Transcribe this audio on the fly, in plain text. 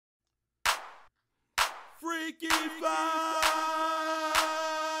DEAKY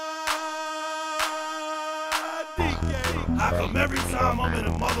I come every time I'm in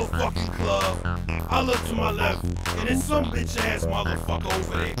a motherfucking club. I look to my left, and it's some bitch ass motherfucker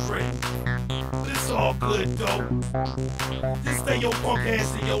over there grinning. But it's all good though. Just stay your punk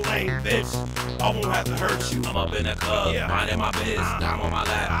ass in your lane, bitch. I won't have to hurt you. I'm up in the club, minding my biz. Down on my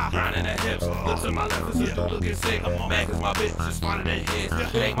lap, grinding the hips. Look to my left, it's dude looking sick. I'm mad cause my bitch just minding their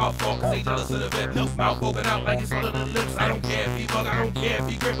heads. It ain't my fault cause they jealous of the Vip. Mouth open out like it's under the lips. I don't care if he bug, I don't care if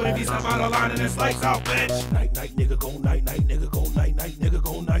he grip. But if he step out of line and it's lights out, bitch. Night, night, nigga go night, night, nigga go night, night, nigga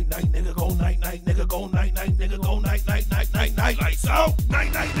go night, night, nigga go night, night, nigga go night, night, nigga go night, night, night, night, night, lights out.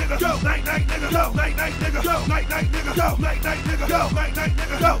 Night, night, nigga go night, night, nigga go night, night, nigga go night, night, nigga go night, night, nigga go night, night,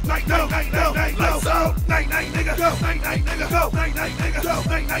 nigga go night, night, night, night, night, lights out. Night, night, nigga go night, night, nigga go night, night, nigga go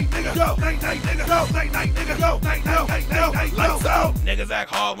night, night, nigga go night, night, nigga go night, night, nigga go night, night, night, night, lights out. Niggas act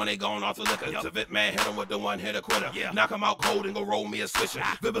hard when they going off the liquor. The Vip man hit him with the one-hitter quitter. Knock him out cold and go roll me a swisher.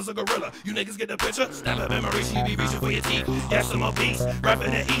 Vippa's a gorilla, you niggas get the picture? Snap a memory, she be reaching for your teeth. Yes, I'm a beast,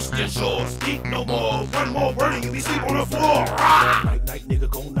 rapping the Eastern Shore. Speak no more, one more word and you be sleep on the floor. Night, night, nigga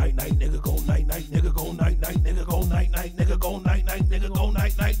go night, night, nigga go night, night, nigga go night, night, nigga go night, night, nigga go night, night, nigga go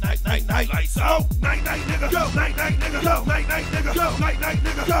night, night, night, night, night, lights out. Night, night, nigga go night, night, nigga go night, night, nigga go night, night,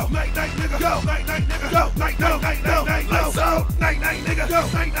 nigga go night, night, nigga go night, night, nigga go night, night, night, night, night, lights out. Night, night, nigga go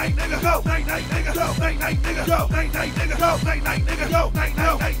night, night, nigga go night, night, nigga go night, night, nigga go night, night, nigga go night, night, nigga go night,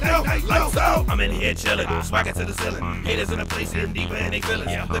 night, night, night, night, lights out. I'm in here chillin', swaggin' to the ceiling. Haters in the place getting deeper and they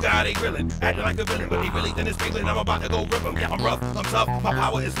feelin'. Look how they grillin', acting like a villain, but he really thin his paper and I'm about to go rip him. I'm rough, I'm tough, my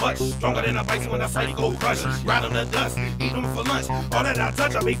power is much stronger than a bison when I say go crush. Ride on the dust, eat them for lunch. All that I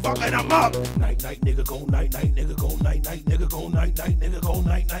touch, I be fucking them up. Night, night, nigga go night, night, nigga go night, night, nigga go night, night, nigga go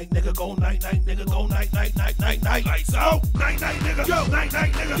night, night, nigga go night, night, nigga go night, night, night, night, night, lights out. Night, night, nigga go night,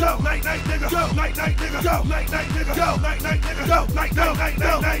 night, nigga go night, night, nigga go night, night, nigga go night, night, nigga go night, night, nigga go night, night, night,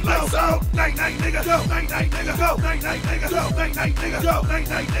 night, night, lights out. Night, night, nigga go night, night, nigga go night, night, nigga go night, night, nigga go night,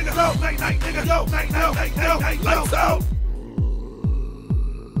 night, nigga go night, night, nigga go night, night, night, night, night, lights out.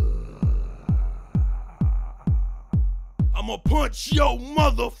 I'ma punch your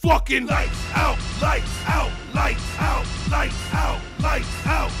motherfucking lights out, lights out, lights out, lights out, lights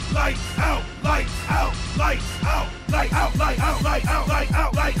out, lights out, lights out, lights out, light out, light out, light out, light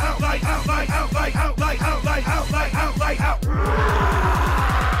out, light out, light out, light out, light out, light out, light out, light out, light out.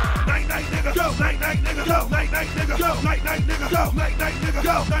 Night, night, nigga go, night, night, nigga go, night, night, nigga go, night, night, nigga go, night, night, nigga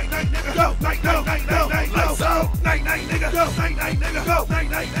go, night, night, nigga go, night, night, night, night, night, lights out. Night, night, nigga go, night, night, nigga go, night,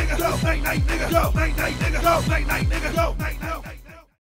 night, nigga go, night, night, nigga go, night, night, nigga go, night, night, nigga go, night, night.